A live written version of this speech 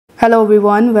Hello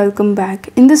everyone, welcome back.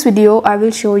 In this video, I will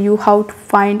show you how to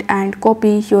find and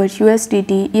copy your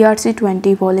USDT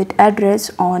ERC20 wallet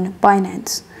address on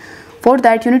Binance. For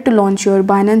that, you need to launch your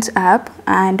Binance app,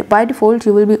 and by default,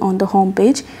 you will be on the home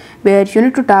page where you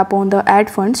need to tap on the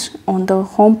add funds on the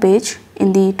home page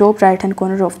in the top right hand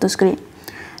corner of the screen.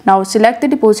 Now select the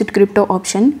deposit crypto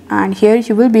option, and here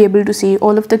you will be able to see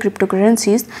all of the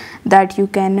cryptocurrencies that you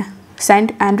can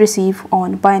send and receive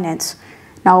on Binance.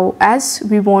 Now as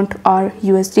we want our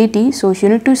USDT, so you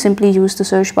need to simply use the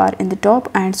search bar in the top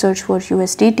and search for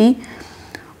USDT.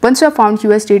 Once you have found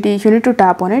USDT, you need to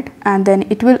tap on it and then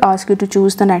it will ask you to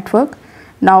choose the network.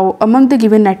 Now among the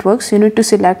given networks, you need to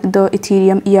select the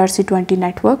Ethereum ERC20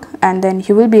 network, and then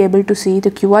you will be able to see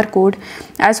the QR code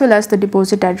as well as the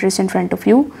deposit address in front of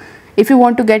you. If you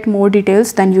want to get more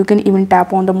details, then you can even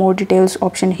tap on the more details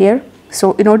option here.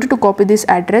 So in order to copy this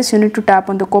address, you need to tap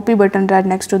on the copy button right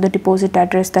next to the deposit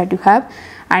address that you have,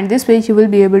 and this way you will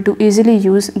be able to easily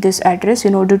use this address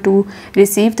in order to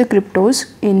receive the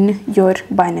cryptos in your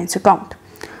Binance account.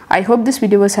 I hope this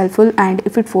video was helpful, and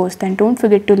if it was, then don't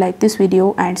forget to like this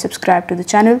video and subscribe to the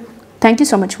channel. Thank you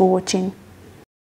so much for watching.